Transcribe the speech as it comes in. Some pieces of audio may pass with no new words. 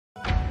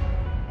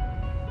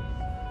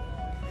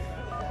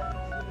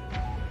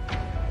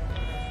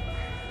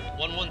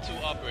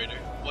112 operator,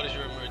 what is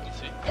your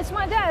emergency? It's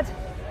my dad.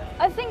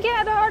 I think he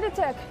had a heart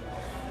attack.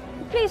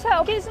 Please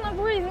help, he's not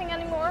breathing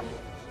anymore.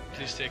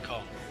 Please stay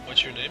calm.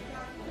 What's your name?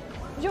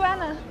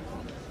 Joanna.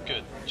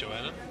 Good,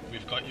 Joanna.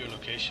 We've got your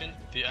location.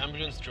 The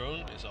ambulance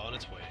drone is on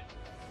its way.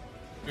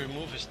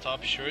 Remove his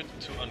top shirt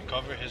to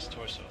uncover his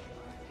torso.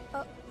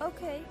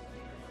 Okay.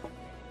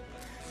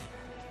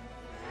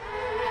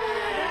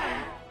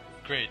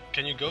 Great.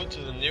 Can you go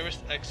to the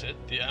nearest exit?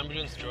 The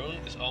ambulance drone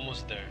is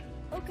almost there.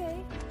 Okay.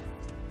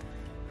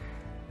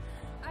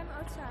 I'm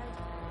outside.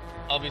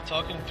 I'll be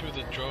talking through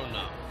the drone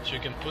now, so you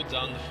can put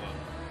down the phone.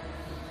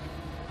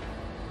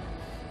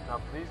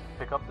 Now please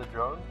pick up the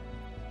drone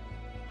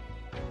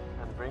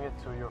and bring it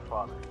to your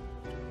father.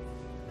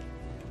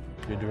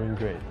 You're doing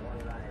great.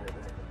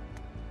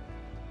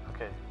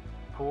 Okay,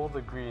 pull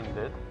the green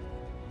lid.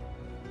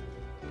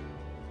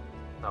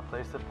 Now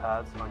place the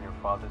pads on your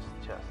father's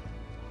chest.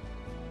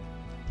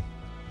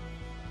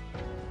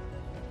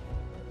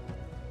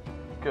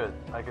 Good,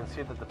 I can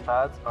see that the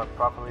pads are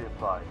properly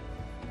applied.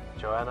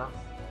 Joanna,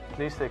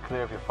 please stay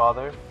clear of your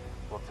father.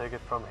 We'll take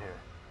it from here.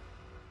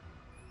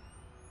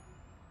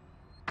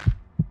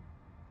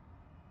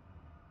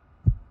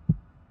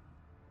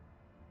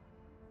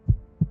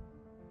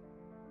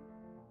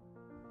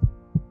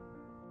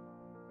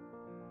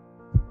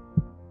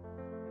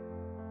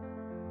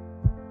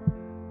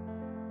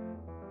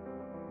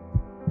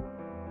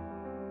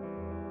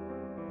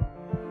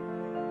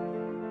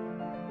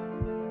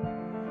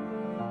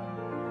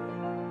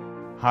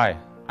 Hi,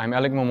 I'm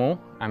Alec Momont.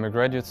 I'm a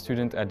graduate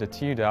student at the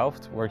TU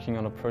Delft working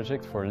on a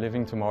project for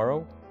Living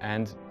Tomorrow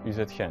and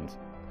UZ Gent.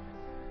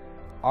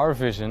 Our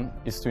vision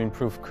is to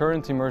improve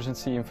current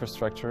emergency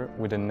infrastructure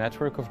with a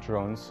network of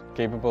drones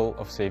capable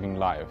of saving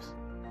lives.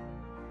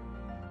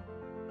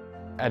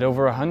 At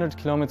over 100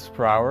 km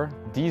per hour,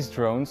 these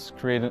drones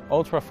create an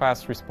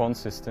ultra-fast response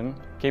system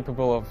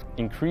capable of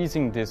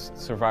increasing this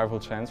survival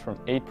chance from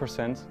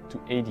 8% to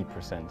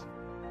 80%.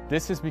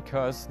 This is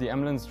because the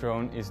ambulance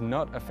drone is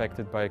not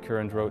affected by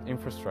current road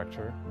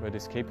infrastructure, but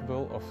is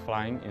capable of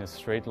flying in a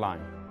straight line,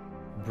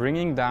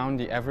 bringing down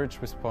the average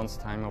response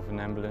time of an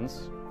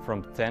ambulance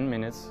from 10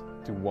 minutes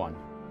to 1.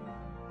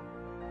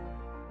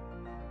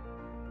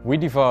 We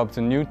developed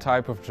a new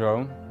type of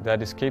drone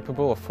that is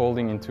capable of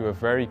folding into a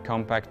very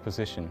compact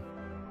position.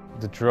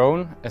 The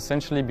drone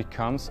essentially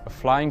becomes a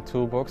flying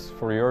toolbox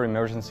for your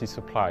emergency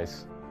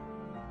supplies.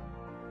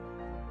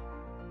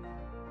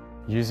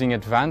 Using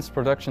advanced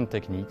production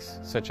techniques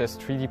such as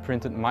 3D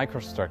printed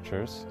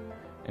microstructures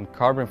and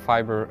carbon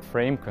fiber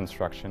frame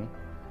construction,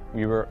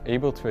 we were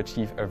able to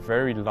achieve a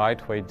very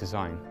lightweight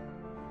design.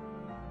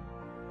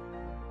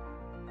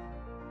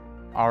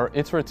 Our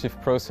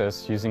iterative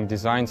process using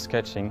design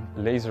sketching,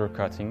 laser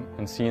cutting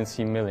and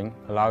CNC milling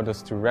allowed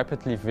us to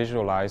rapidly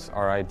visualize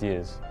our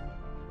ideas.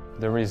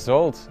 The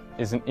result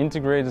is an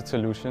integrated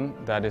solution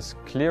that is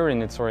clear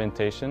in its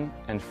orientation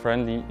and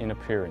friendly in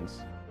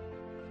appearance.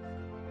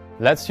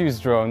 Let's use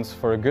drones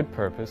for a good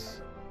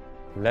purpose.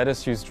 Let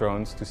us use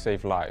drones to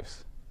save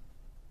lives.